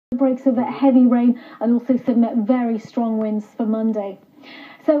outbreaks of heavy rain and also some very strong winds for Monday.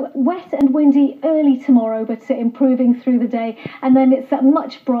 So wet and windy early tomorrow, but improving through the day. And then it's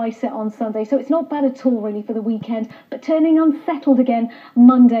much brighter on Sunday. So it's not bad at all, really, for the weekend, but turning unsettled again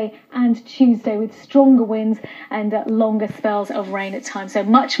Monday and Tuesday with stronger winds and longer spells of rain at times. So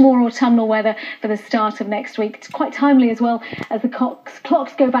much more autumnal weather for the start of next week. It's quite timely as well as the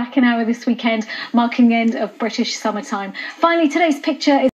clocks go back an hour this weekend, marking the end of British summertime. Finally, today's picture is